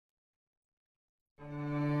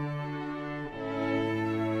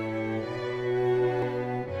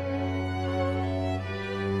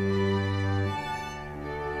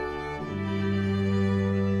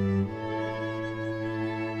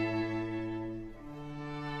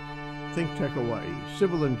ThinkTech Hawaii.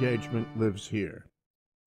 Civil engagement lives here.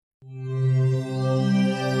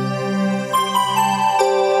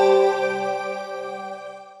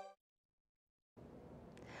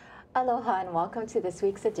 Aloha and welcome to this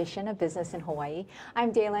week's edition of Business in Hawaii.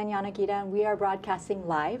 I'm Dailyn Yanagida and we are broadcasting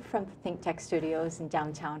live from the ThinkTech studios in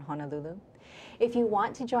downtown Honolulu. If you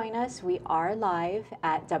want to join us, we are live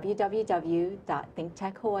at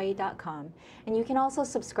www.thinktechhawaii.com, and you can also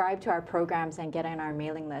subscribe to our programs and get on our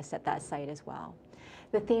mailing list at that site as well.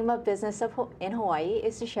 The theme of Business in Hawaii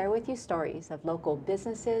is to share with you stories of local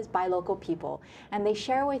businesses by local people, and they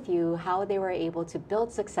share with you how they were able to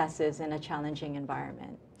build successes in a challenging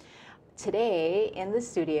environment. Today in the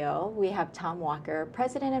studio, we have Tom Walker,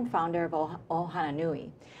 president and founder of Ohana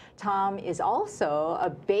Nui. Tom is also a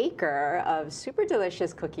baker of super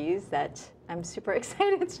delicious cookies that I'm super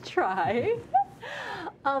excited to try.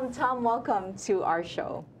 Tom, welcome to our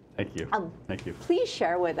show. Thank you. Thank you. Please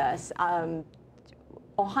share with us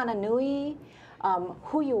Ohana Nui,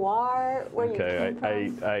 who you are, where you came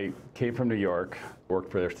from. I came from New York,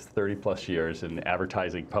 worked for 30 plus years in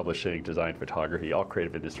advertising, publishing, design, photography, all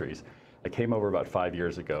creative industries. I came over about 5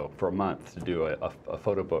 years ago for a month to do a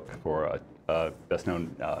photo book for a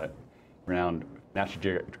best-known, renowned National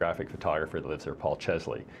Geographic photographer that lives there, Paul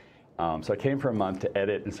Chesley. So I came for a month to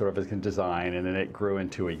edit and sort of as in design, and then it grew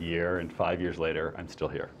into a year, and 5 years later, I'm still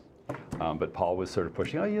here. But Paul was sort of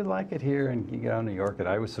pushing, oh, you like it here, and you get out of New York, and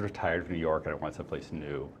I was sort of tired of New York, and I want someplace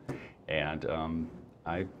new. And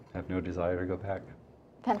I have no desire to go back.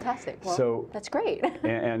 Fantastic. Well, that's great.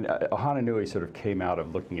 and Ohana Nui sort of came out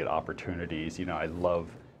of looking at opportunities. You know, I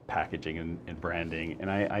love packaging and branding,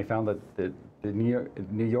 and I found that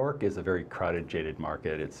New York is a very crowded, jaded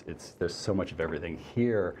market. There's so much of everything.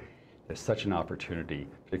 Here, there's such an opportunity,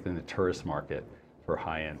 particularly in the tourist market, for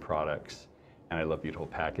high-end products. And I love beautiful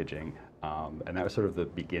packaging. And that was sort of the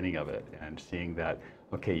beginning of it. And seeing that,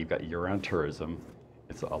 okay, you've got year-round tourism.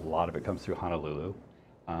 A lot of it comes through Honolulu.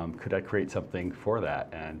 Could I create something for that?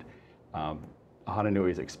 And Ohana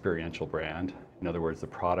Nui is an experiential brand. In other words, the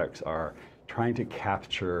products are trying to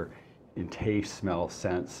capture in taste, smell,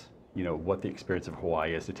 sense, you know, what the experience of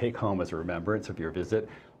Hawaii is to take home as a remembrance of your visit,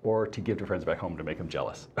 or to give to friends back home to make them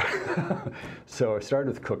jealous. So I started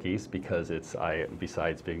with cookies because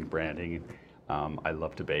besides being branding, I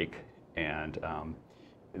love to bake, and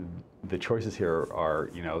the choices here are,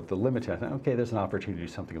 you know, the limited. I thought, okay, there's an opportunity to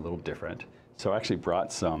do something a little different. So I actually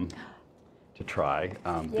brought some to try.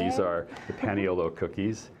 These are the Paniolo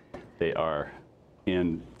cookies. They are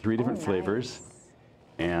in 3 different flavors,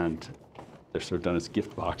 and they're sort of done as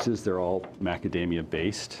gift boxes. They're all macadamia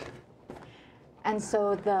based. And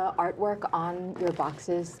so the artwork on your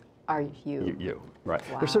boxes are you? Right.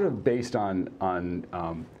 Wow. They're sort of based on sort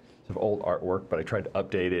of old artwork, but I tried to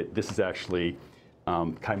update it. This is actually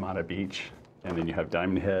Kaimana Beach, and then you have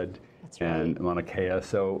Diamond Head and Mauna Kea.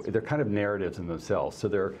 So they're kind of narratives in themselves. So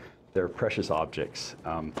they're precious objects.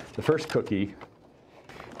 The first cookie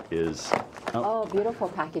is oh, beautiful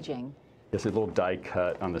packaging. It's a little die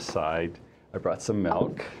cut on the side. I brought some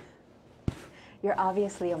milk. You're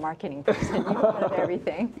obviously a marketing person. You thought of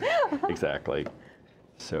everything. Exactly.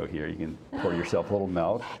 So here you can pour yourself a little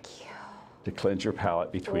milk. Thank you. To cleanse your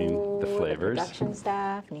palate between the flavors. The production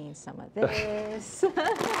staff needs some of this.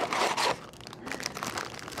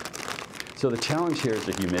 So the challenge here is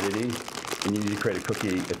the humidity, and you need to create a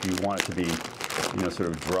cookie if you want it to be, you know, sort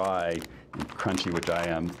of dry and crunchy, which I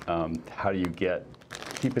am. How do you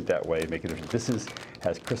keep it that way? Make it. This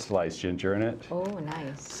has crystallized ginger in it. Oh,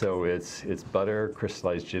 nice. So it's butter,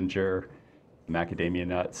 crystallized ginger, macadamia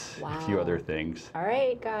nuts, a few other things. All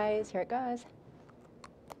right, guys, here it goes.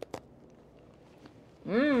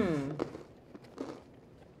 Mmm.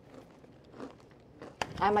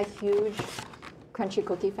 I'm a huge crunchy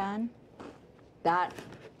cookie fan. That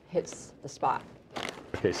hits the spot.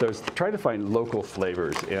 Okay, so I was trying to find local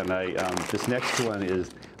flavors, and this next one is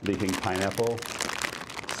leaping pineapple.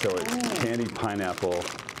 So it's candied pineapple.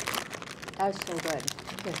 That was so good.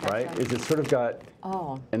 Right? It's sort of got,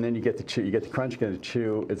 and then you get the chew, you get the crunch, you get the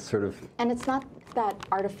chew. It's sort of. And it's not that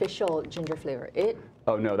artificial ginger flavor.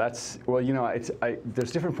 Oh no, that's, well, you know,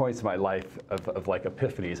 there's different points in my life of like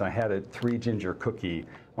epiphanies. I had a 3 ginger cookie,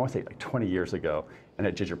 I want to say like 20 years ago, and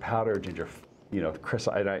had ginger powder, ginger, you know,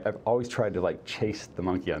 crystal. And I've always tried to like chase the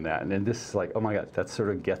monkey on that. And then this is like, oh my God, that sort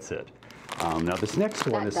of gets it. Now this next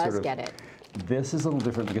one is sort of. That does get it. This is a little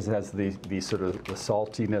different because it has the sort of the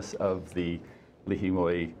saltiness of the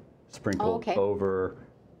lihimoi sprinkled over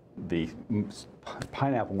the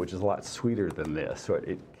pineapple, which is a lot sweeter than this. So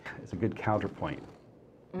it's a good counterpoint.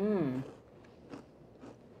 Mmm.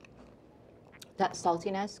 That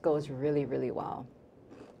saltiness goes really, really well.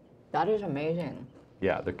 That is amazing.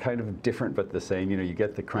 Yeah, they're kind of different but the same. You know, you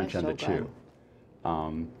get the crunch and the chew.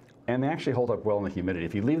 And they actually hold up well in the humidity.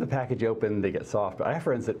 If you leave the package open, they get soft. But I have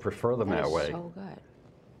friends that prefer them that way. So good.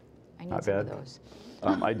 I need Not some bad. of those.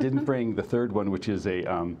 I didn't bring the third one, which is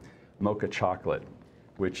a mocha chocolate,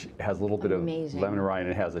 which has a little bit of lemon rind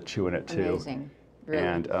and it has a chew in it too. Amazing. Really.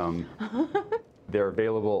 And they're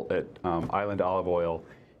available at Island Olive Oil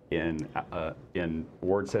in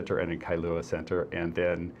Ward Center and in Kailua Center. And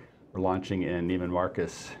then we're launching in Neiman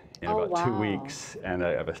Marcus in about 2 weeks, and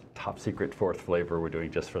I have a top secret fourth flavor we're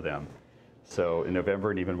doing just for them. So in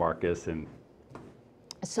November, Neiman Marcus. And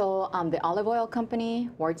so the olive oil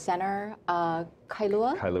company, Ward Center,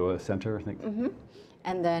 Kailua? Kailua Center, I think. Mm-hmm.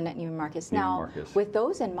 And then at Neiman Marcus. Neiman Now, Marcus. with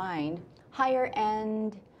those in mind, higher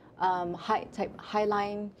end, high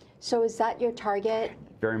line, so is that your target?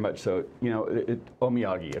 Very much so. You know,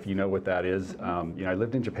 omiyage, if you know what that is. You know, I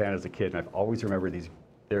lived in Japan as a kid, and I've always remembered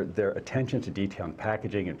their attention to detail in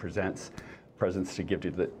packaging and presents to give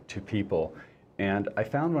to people. And I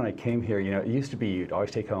found when I came here, you know, it used to be you'd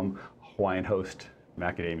always take home Hawaiian Host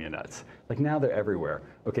macadamia nuts. Like now they're everywhere.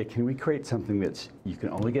 Okay, can we create something that's you can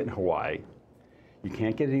only get in Hawaii, you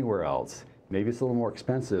can't get anywhere else, maybe it's a little more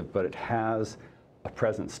expensive, but it has a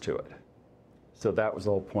presence to it. So that was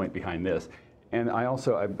the whole point behind this. And I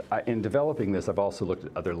also, in developing this, I've also looked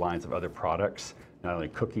at other lines of other products, not only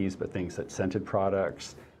cookies, but things that scented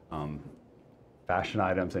products, fashion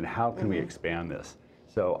items, and how can we expand this?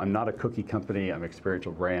 So I'm not a cookie company, I'm an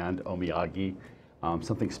experiential brand, omiyage,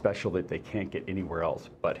 something special that they can't get anywhere else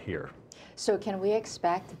but here. So can we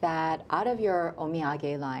expect that out of your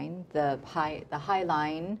omiyage line, the high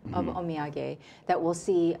line of omiyage, that we'll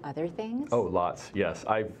see other things? Oh, lots, yes.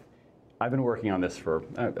 I've been working on this for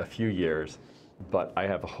a few years, but I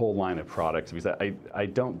have a whole line of products because I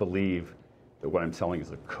don't believe that what I'm selling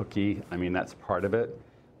is a cookie. I mean, that's part of it.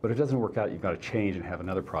 But if it doesn't work out, you've got to change and have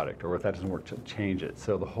another product. Or if that doesn't work, to change it.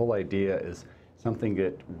 So the whole idea is something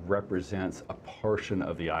that represents a portion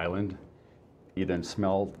of the island, either in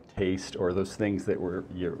smell, taste, or those things that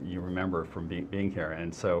you remember from being here.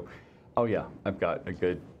 And so, oh yeah, I've got a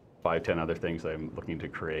good 5, 10 other things I'm looking to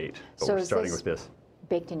create. But so we're starting with this.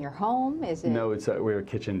 Baked in your home? Is it? No, it's we're a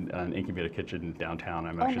kitchen, an incubator kitchen downtown.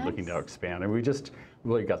 I'm actually looking to expand, and we just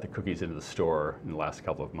really got the cookies into the store in the last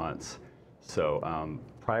couple of months. So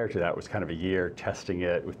prior to that was kind of a year testing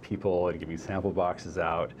it with people and giving sample boxes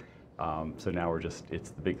out. So now it's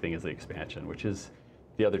the big thing is the expansion, which is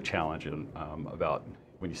the other challenge about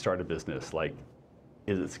when you start a business, like,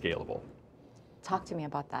 is it scalable? Talk to me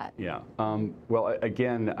about that. Yeah. Well,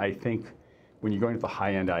 again, I think when you're going to the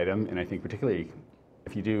high-end item, and I think particularly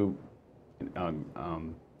if you do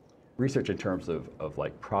research in terms of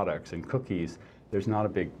like products and cookies, there's not a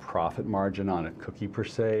big profit margin on a cookie per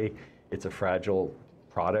se. It's a fragile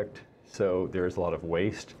product, so there's a lot of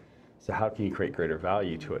waste. So how can you create greater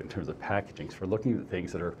value to it in terms of packaging? So we're looking at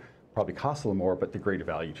things that are probably cost a little more, but the greater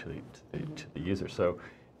value to the user. So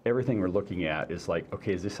everything we're looking at is like,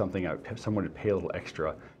 okay, is this something someone would pay a little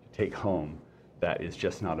extra to take home that is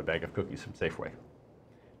just not a bag of cookies from Safeway?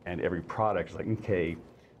 And every product is like, okay,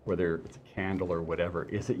 whether it's a candle or whatever,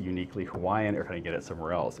 is it uniquely Hawaiian or can I get it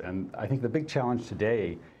somewhere else? And I think the big challenge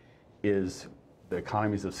today is the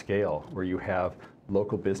economies of scale, where you have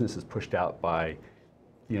local businesses pushed out by,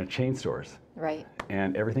 you know, chain stores. Right.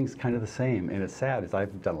 And everything's kind of the same. And it's sad, as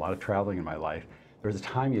I've done a lot of traveling in my life, there was a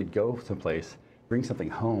time you'd go someplace, bring something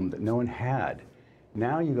home that no one had.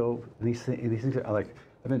 Now you go, and these things are like,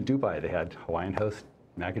 I've been in Dubai, they had Hawaiian Host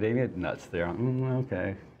macadamia nuts there.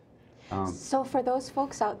 Okay. So for those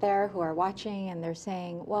folks out there who are watching and they're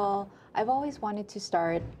saying, well, I've always wanted to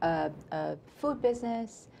start a food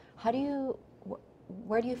business,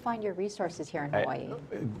 where do you find your resources here in Hawaii?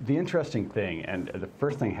 The interesting thing, and the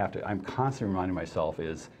first thing I'm constantly reminding myself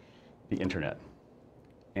is the internet.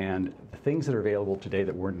 And the things that are available today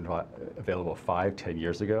that weren't available 5, 10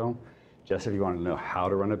 years ago, just if you want to know how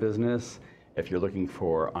to run a business, if you're looking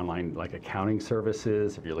for online like accounting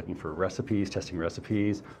services, if you're looking for recipes, testing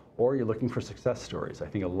recipes, or you're looking for success stories. I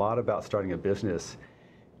think a lot about starting a business,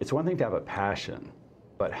 it's one thing to have a passion,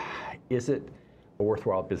 but is it a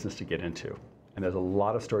worthwhile business to get into? And there's a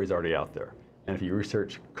lot of stories already out there. And if you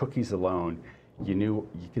research cookies alone, you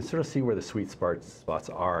can sort of see where the sweet spots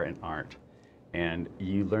are and aren't. And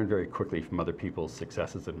you learn very quickly from other people's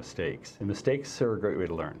successes and mistakes. And mistakes are a great way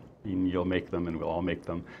to learn. You'll make them and we'll all make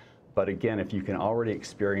them. But again, if you can already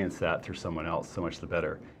experience that through someone else, so much the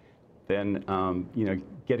better. Then, you know,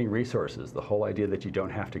 getting resources, the whole idea that you don't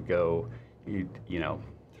have to go, you know,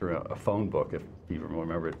 through a phone book, if you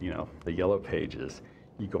remember, you know, the yellow pages.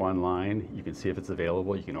 You go online, you can see if it's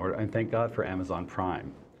available, you can order, and thank God for Amazon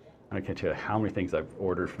Prime. I can't tell you how many things I've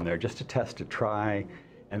ordered from there just to test, to try.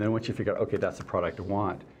 And then once you figure out, okay, that's the product I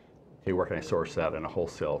want, okay, where can I source that on a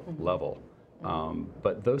wholesale level?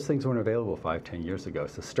 But those things weren't available 5, 10 years ago.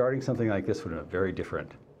 So starting something like this would have been a very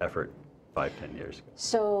different effort 5, 10 years ago.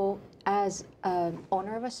 So as an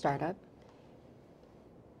owner of a startup,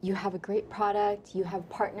 you have a great product, you have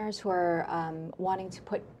partners who are wanting to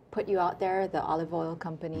put you out there, the olive oil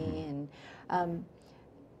company, and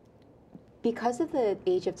because of the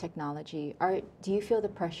age of technology, do you feel the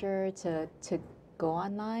pressure to go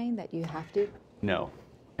online, that you have to? No.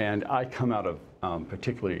 And I come out of,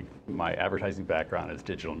 particularly my advertising background is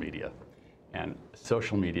digital media. And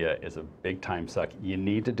social media is a big time suck. You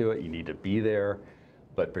need to do it, you need to be there,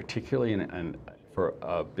 but particularly for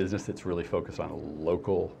a business that's really focused on a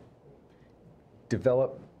local,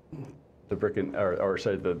 develop the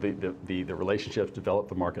the relationships, develop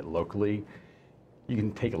the market locally. You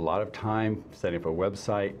can take a lot of time setting up a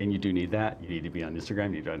website, and you do need that. You need to be on Instagram,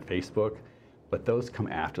 you need to be on Facebook, but those come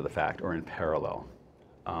after the fact or in parallel.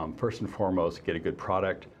 First and foremost, get a good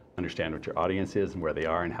product, understand what your audience is and where they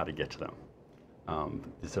are and how to get to them.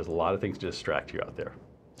 There's a lot of things to distract you out there.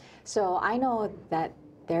 So I know that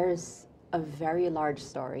there's a very large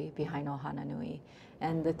story behind Ohana Nui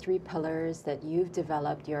and the 3 pillars that you've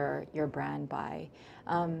developed your brand by.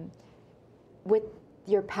 With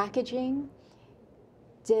your packaging,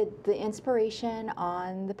 did the inspiration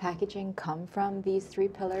on the packaging come from these 3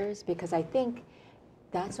 pillars? Because I think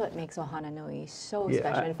that's what makes Ohana Nui so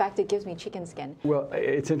special. In fact, it gives me chicken skin. Well,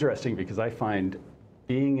 it's interesting because I find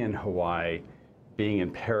being in Hawaii, being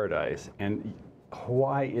in paradise, and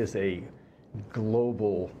Hawaii is a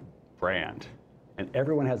global brand, and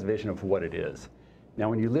everyone has a vision of what it is. Now,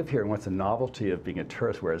 when you live here and what's the novelty of being a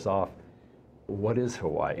tourist wears off, what is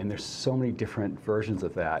Hawaii? And there's so many different versions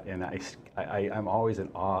of that, and I'm always in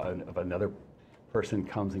awe of another person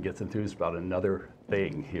comes and gets enthused about another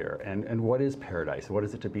thing here. And what is paradise? What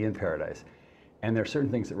is it to be in paradise? And there are certain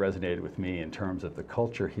things that resonated with me in terms of the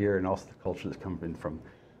culture here and also the culture that's coming from,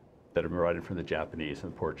 that are derived from the Japanese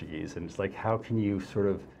and the Portuguese. And it's like, how can you sort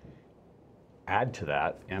of add to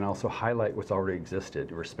that and also highlight what's already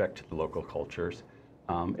existed, respect to the local cultures?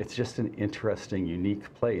 It's just an interesting,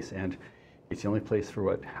 unique place. And it's the only place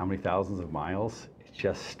for how many thousands of miles? It's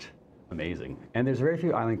just amazing. And there's very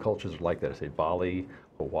few island cultures like that. I say Bali,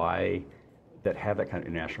 Hawaii, that have that kind of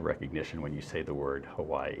international recognition when you say the word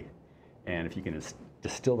Hawaii. And if you can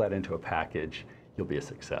distill that into a package, you'll be a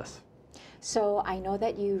success. So I know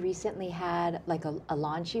that you recently had like a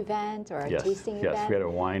launch event or a tasting event. Yes, we had a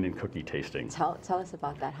wine and cookie tasting. Tell us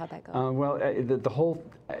about that, how'd that go? Well, the whole,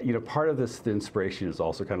 part of this, the inspiration is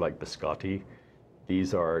also kind of like biscotti.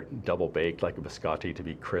 These are double baked like a biscotti to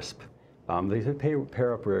be crisp. They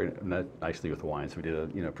pair up very nicely with the wine. So we did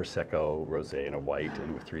a Prosecco, Rosé, and a white,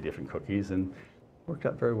 and with 3 different cookies, and worked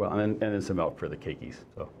out very well. And then some milk for the cakeys.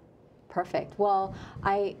 So. Perfect. Well,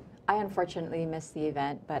 I unfortunately missed the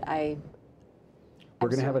event, but we're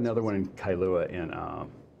going to have another one in Kailua in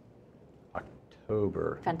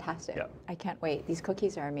October. Fantastic. Yeah. I can't wait. These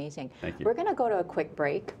cookies are amazing. Thank you. We're going to go to a quick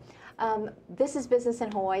break. This is Business in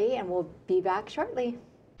Hawaii, and we'll be back shortly.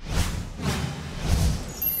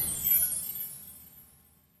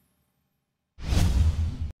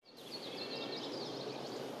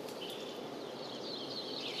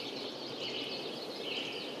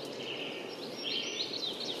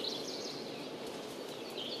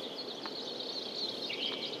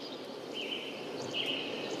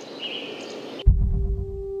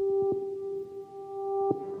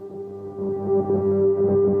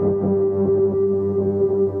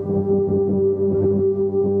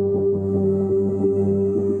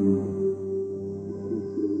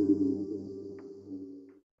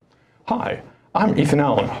 Hi, I'm Ethan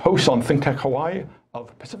Allen, host on ThinkTech Hawaii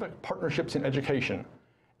of Pacific Partnerships in Education.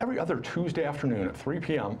 Every other Tuesday afternoon at 3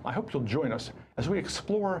 p.m., I hope you'll join us as we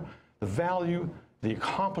explore the value, the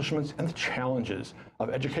accomplishments, and the challenges of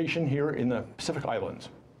education here in the Pacific Islands.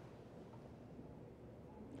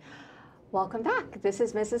 Welcome back. This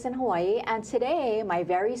is Mrs. in Hawaii, and today my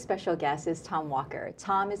very special guest is Tom Walker.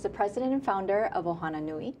 Tom is the president and founder of Ohana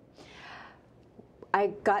Nui. I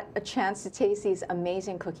got a chance to taste these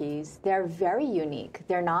amazing cookies. They're very unique.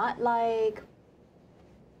 They're not like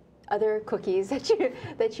other cookies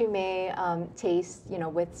that you may taste,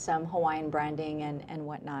 with some Hawaiian branding and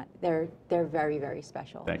whatnot. They're very, very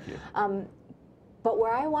special. Thank you. But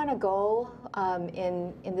where I want to go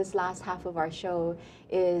in this last half of our show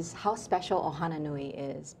is how special Ohana Nui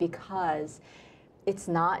is, because it's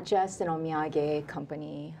not just an omiyage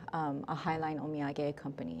company, a highline omiyage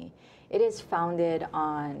company. It is founded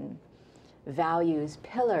on values,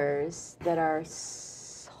 pillars that are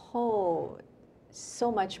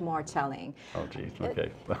so much more telling. Oh, geez.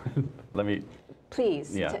 Okay. Let me.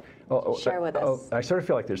 Please share with us. I sort of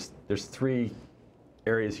feel like there's three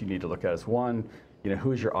areas you need to look at. Is one,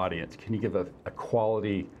 who is your audience? Can you give a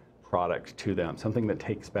quality product to them, something that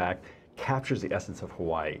takes back, captures the essence of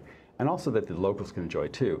Hawaii, and also that the locals can enjoy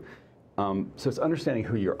too. So it's understanding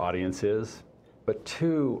who your audience is, but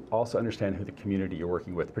two, also understand who the community you're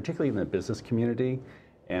working with, particularly in the business community.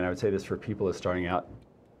 And I would say this for people that are starting out.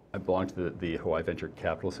 I belong to the Hawaii Venture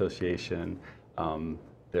Capital Association.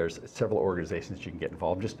 There's several organizations you can get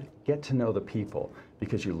involved. Just get to know the people,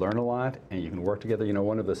 because you learn a lot and you can work together.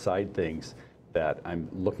 One of the side things that I'm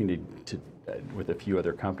looking to with a few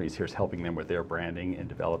other companies here is helping them with their branding and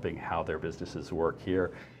developing how their businesses work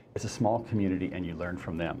here. It's a small community and you learn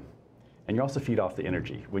from them. And you also feed off the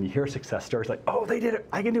energy. When you hear success stories like, oh, they did it,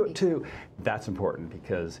 I can do it too, that's important,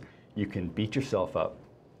 because you can beat yourself up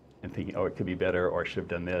and thinking, oh, it could be better, or I should have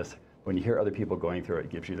done this. When you hear other people going through it,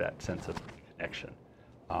 it gives you that sense of connection.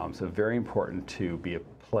 So very important to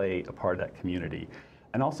play a part of that community.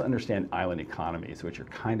 And also understand island economies, which are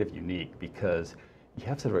kind of unique, because you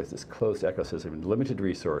have sort of this closed ecosystem, limited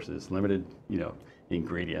resources, limited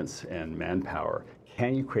ingredients and manpower.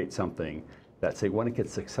 Can you create something that, say, when it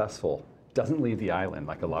gets successful, doesn't leave the island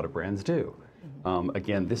like a lot of brands do?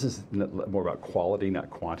 Again, this is more about quality, not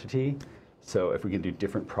quantity. So if we can do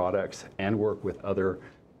different products and work with other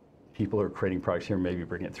people who are creating products here, maybe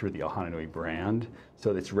bring it through the Ohananui brand,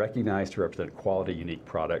 so it's recognized to represent quality, unique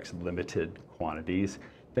products, limited quantities,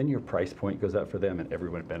 then your price point goes up for them and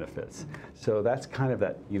everyone benefits. So that's kind of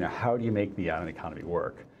that, how do you make the island economy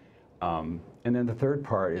work? And then the third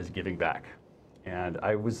part is giving back. And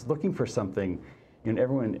I was looking for something,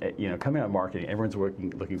 everyone, coming out of marketing, everyone's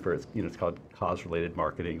looking for, it's called cause-related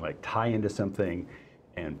marketing, like tie into something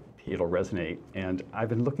and it'll resonate. And I've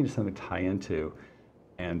been looking for something to tie into.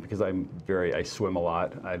 And because I swim a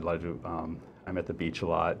lot, I'm at the beach a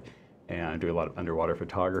lot and do a lot of underwater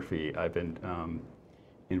photography. I've been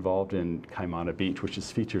involved in Kaimana Beach, which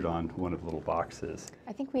is featured on one of the little boxes.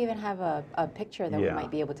 I think we even have a picture that we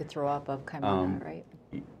might be able to throw up of Kaimana, right?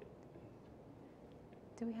 Do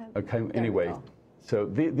we have? Okay, anyway, so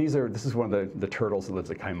this is one of the turtles that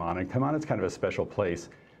lives at Kaimana. And Kaimana is kind of a special place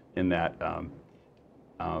in that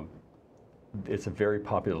it's a very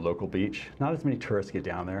popular local beach. Not as many tourists get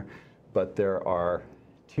down there, but there are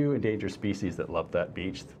 2 endangered species that love that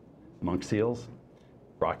beach: monk seals,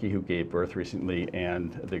 Rocky, who gave birth recently,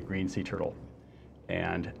 and the green sea turtle.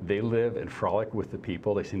 And they live and frolic with the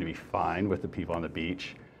people. They seem to be fine with the people on the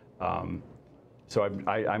beach. So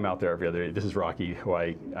I'm out there every other day. This is Rocky, who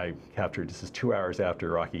I captured. This is 2 hours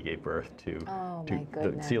after Rocky gave birth to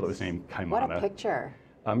the seal that was named Kaimana. What a picture.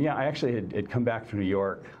 Yeah, I actually had come back from New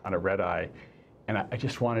York on a red eye, and I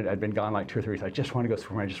just I'd been gone like 2 or 3 weeks. I just wanted to go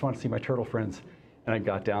swimming. I just wanted to see my turtle friends. And I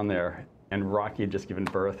got down there, and Rocky had just given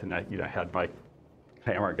birth, and I had my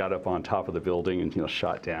camera, got up on top of the building and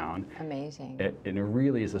shot down. Amazing. It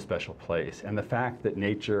really is a special place. And the fact that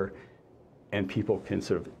nature and people can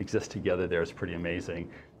sort of exist together there is pretty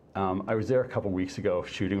amazing. I was there a couple weeks ago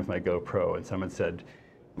shooting with my GoPro, and someone said,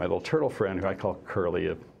 my little turtle friend, who I call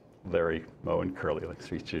Curly, Larry, Moe, and Curly, like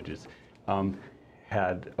Three Stooges,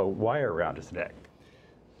 had a wire around his neck.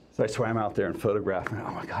 So I swam out there and photographed him.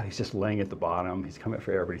 Oh my God, he's just laying at the bottom. He's coming up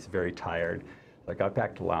for air, but he's very tired. So I got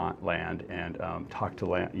back to land and talked to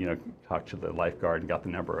the lifeguard and got the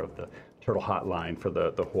number of the turtle hotline for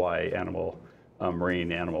the Hawaii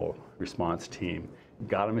Marine Animal Response Team.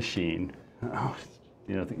 Got a machine. Oh,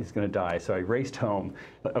 he's going to die. So I raced home.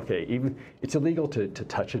 Okay, it's illegal to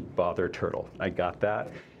touch a bother turtle. I got that.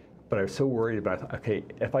 But I was so worried about, okay,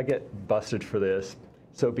 if I get busted for this,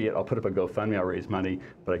 so be it. I'll put up a GoFundMe, I'll raise money.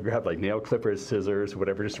 But I grabbed like nail clippers, scissors,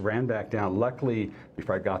 whatever, just ran back down. Luckily,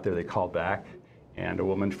 before I got there, they called back, and a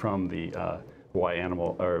woman from the Hawaii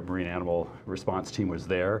Marine Animal Response Team was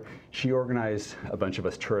there. She organized a bunch of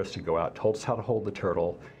us tourists to go out, told us how to hold the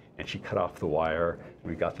turtle, and she cut off the wire,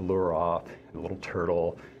 and we got the lure off, and the little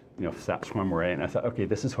turtle, swam away. And I thought, okay,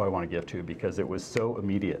 this is who I want to give to, because it was so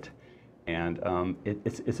immediate. And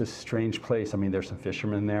it's a strange place. I mean, there's some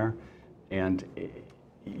fishermen there, and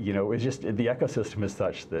it's just the ecosystem is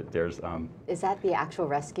such that there's. Is that the actual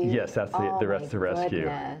rescue? Yes, that's the rescue.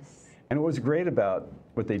 Goodness. And what was great about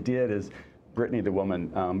what they did is, Brittany, the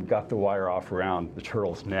woman, got the wire off around the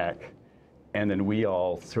turtle's neck, and then we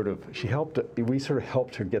all we sort of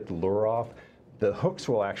helped her get the lure off. The hooks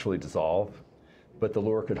will actually dissolve, but the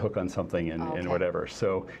lure could hook on something and whatever.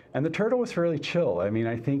 So, and the turtle was fairly chill. I mean,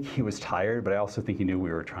 I think he was tired, but I also think he knew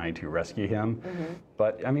we were trying to rescue him. Mm-hmm.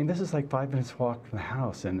 But I mean, this is like 5 minutes walk from the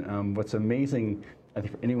house. And what's amazing, I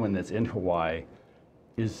think, for anyone that's in Hawaii,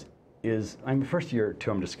 I'm first year or two,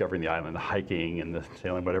 I'm discovering the island, the hiking and the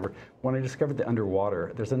sailing, whatever. When I discovered the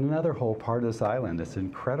underwater, there's another whole part of this island that's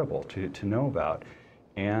incredible to know about.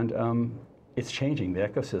 And it's changing, the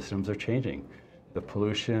ecosystems are changing. The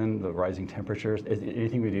pollution, the rising temperatures,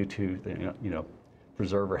 anything we do to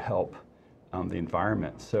preserve or help the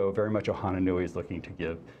environment. So very much Ohananui is looking to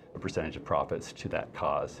give a percentage of profits to that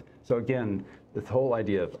cause. So again, this whole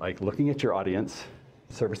idea of like looking at your audience,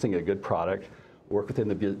 servicing a good product, work within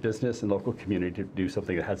the business and local community to do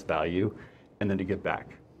something that has value, and then to give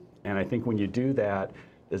back. And I think when you do that,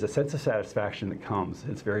 there's a sense of satisfaction that comes.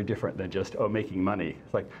 It's very different than just, oh, making money.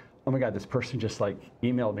 It's like, oh my God, this person just like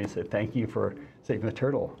emailed me and said, thank you for saving the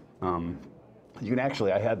turtle. You can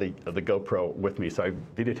actually, I had the GoPro with me, so I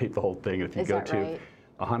videotaped the whole thing. If you go to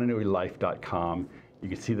ohananuilife.com, you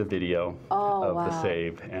can see the video of the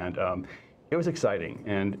save. And it was exciting.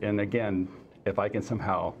 And again, if I can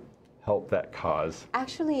somehow help that cause.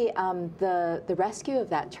 Actually, the rescue of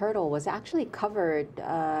that turtle was actually covered.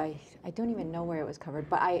 I don't even know where it was covered,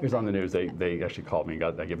 but it was on the news. They actually called me.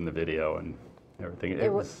 I gave them the video and everything.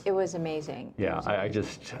 It was amazing. Yeah,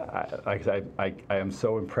 I am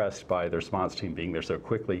so impressed by the response team being there so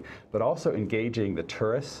quickly, but also engaging the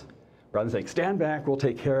tourists rather than saying stand back, we'll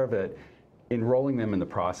take care of it. Enrolling them in the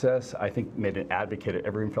process, I think, made an advocate.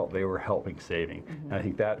 Everyone felt they were helping saving, and I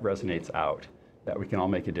think that resonates out. That we can all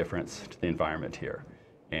make a difference to the environment here.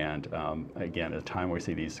 And again, at a time where we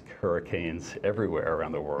see these hurricanes everywhere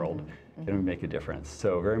around the world, can we make a difference?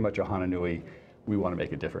 So very much Ohananui, we want to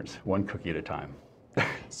make a difference, one cookie at a time.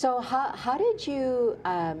 So how did you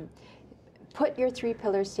put your three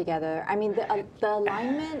pillars together? I mean, the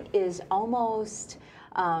alignment is almost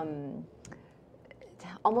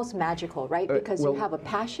magical, right? Because you have a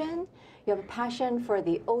passion. You have a passion for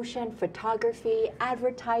the ocean, photography,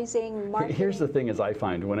 advertising, marketing. Here's the thing, as I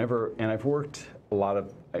find, whenever, and I've worked a lot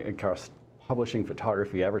of across publishing,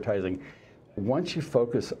 photography, advertising, once you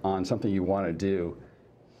focus on something you want to do,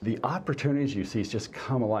 the opportunities you see just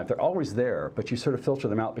come alive. They're always there, but you sort of filter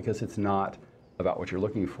them out because it's not about what you're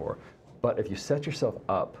looking for. But if you set yourself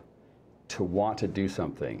up to want to do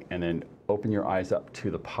something and then open your eyes up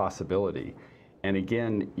to the possibility, and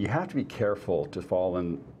again, you have to be careful to fall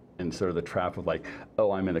in sort of the trap of like,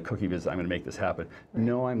 oh, I'm in the cookie business, I'm going to make this happen. Right.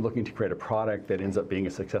 No, I'm looking to create a product that ends up being a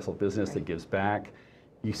successful business that gives back.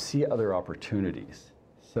 You see other opportunities.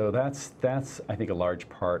 So that's I think, a large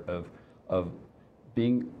part of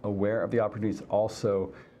being aware of the opportunities,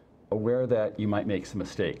 also aware that you might make some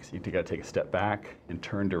mistakes. You've got to take a step back and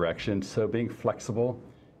turn direction. So being flexible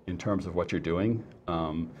in terms of what you're doing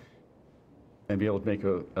and be able to make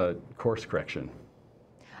a course correction.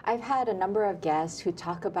 I've had a number of guests who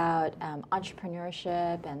talk about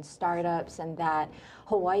entrepreneurship and startups, and that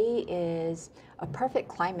Hawaii is a perfect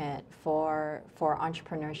climate for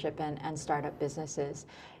entrepreneurship and startup businesses.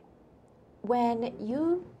 When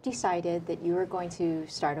you decided that you were going to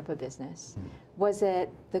start up a business, was it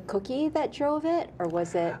the cookie that drove it, or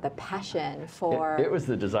was it the passion for? It was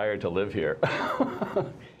the desire to live here.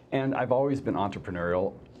 And I've always been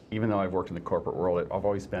entrepreneurial. Even though I've worked in the corporate world, I've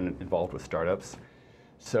always been involved with startups.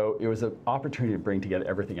 So it was an opportunity to bring together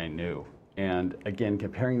everything I knew. And again,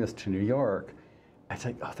 comparing this to New York, I was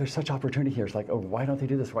like, oh, there's such opportunity here. It's like, oh, why don't they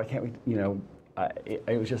do this? Why can't we,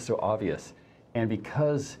 it was just so obvious. And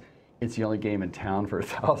because it's the only game in town for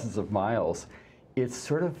thousands of miles, it's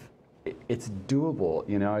sort of, it's doable.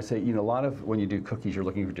 I say, a lot of, when you do cookies, you're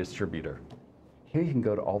looking for a distributor. Here you can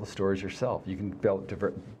go to all the stores yourself. You can build,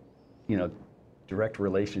 direct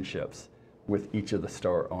relationships with each of the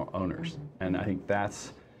store owners. And I think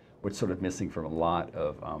that's what's sort of missing from a lot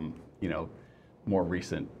of, more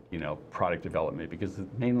recent, product development, because the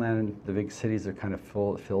mainland and the big cities are kind of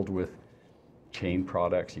filled with chain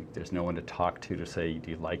products. There's no one to talk to say,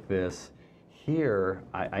 do you like this? Here,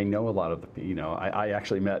 I know a lot of the, I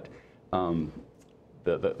actually met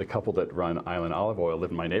the couple that run Island Olive Oil,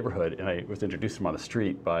 live in my neighborhood, and I was introduced to them on the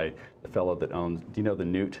street by the fellow that owns, do you know the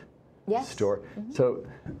Newt? Yes. Store. So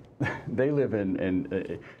they live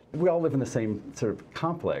we all live in the same sort of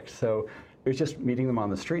complex. So it was just meeting them on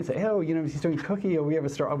the street and say, oh, he's doing cookie, or we have a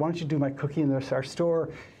store. Why don't you do my cookie in our store?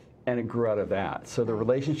 And it grew out of that. So the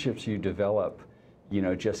relationships you develop,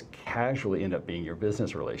 just casually end up being your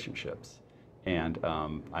business relationships. And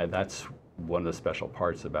that's one of the special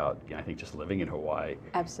parts about, I think, just living in Hawaii.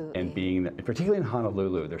 Absolutely. And being, particularly in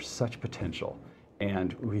Honolulu, there's such potential.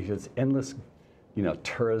 And we have endless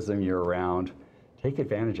tourism year-round. Take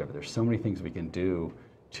advantage of it. There's so many things we can do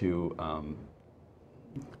to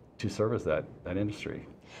service that industry.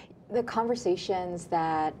 The conversations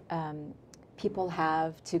that people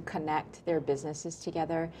have to connect their businesses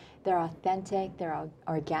together. They're authentic, they're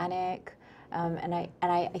organic, and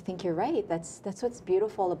I think you're right. That's what's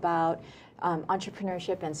beautiful about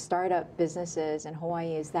entrepreneurship and startup businesses in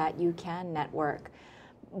Hawaii, is that you can network.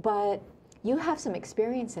 But you have some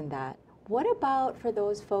experience in that. What about for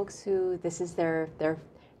those folks who this is their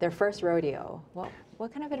first rodeo?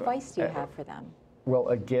 What kind of advice do you have for them? Well,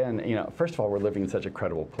 again, you know, first of all, we're living in such a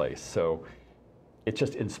credible place, so it's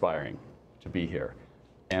just inspiring to be here.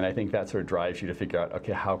 And I think that sort of drives you to figure out,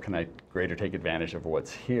 okay, how can I greater take advantage of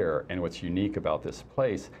what's here and what's unique about this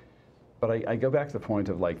place? But I go back to the point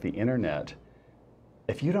of like the internet.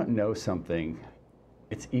 If you don't know something,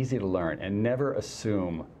 it's easy to learn, and never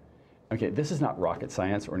assume, okay, this is not rocket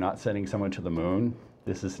science. We're not sending someone to the moon.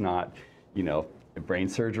 This is not, you know, brain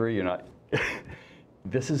surgery. You're not,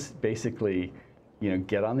 this is basically, you know,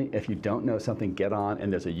 get on the, if you don't know something, get on,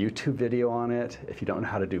 and there's a YouTube video on it. If you don't know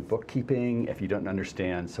how to do bookkeeping, if you don't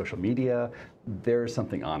understand social media, there's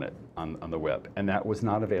something on it, on the web. And that was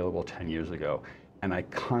not available 10 years ago. And I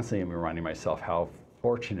constantly am reminding myself how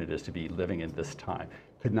fortunate it is to be living in this time.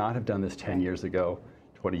 Could not have done this 10 years ago,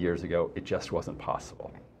 20 years ago. It just wasn't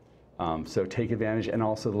possible. So take advantage, and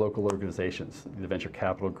also the local organizations, the Venture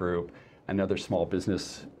Capital Group, another small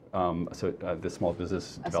business, the Small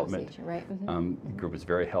Business Development group is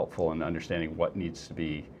very helpful in understanding what needs to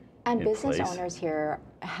be and in business place. Owners here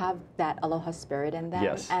have that aloha spirit in them,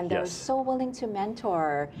 Yes, and they're yes. so willing to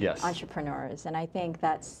mentor Yes. entrepreneurs, and I think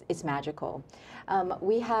it's magical.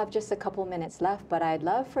 We have just a couple minutes left, but I'd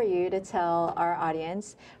love for you to tell our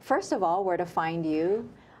audience, first of all, where to find you.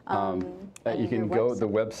 You can go, the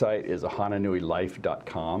website is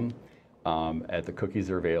ahananuilife.com. The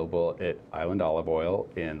cookies are available at Island Olive Oil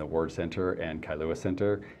in the Ward Center and Kailua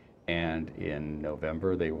Center. And in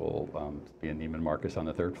November, they will be in Neiman Marcus on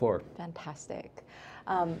the 3rd floor. Fantastic.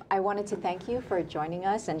 I wanted to thank you for joining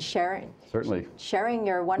us and sharing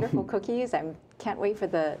your wonderful cookies. I can't wait for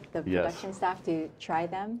the production staff to try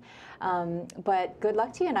them. But good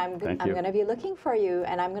luck to you, and I'm going to be looking for you,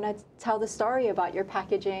 and I'm going to tell the story about your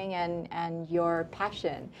packaging and your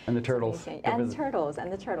passion. And the turtles. And the turtles.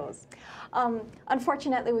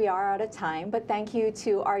 Unfortunately, we are out of time, but thank you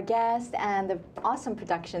to our guest and the awesome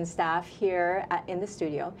production staff here in the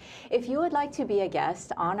studio. If you would like to be a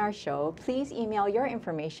guest on our show, please email your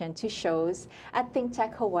information to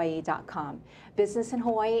shows@thinktechhawaii.com. Business in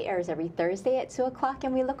Hawaii airs every Thursday at 2 o'clock,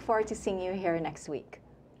 and we look forward to seeing you here next week.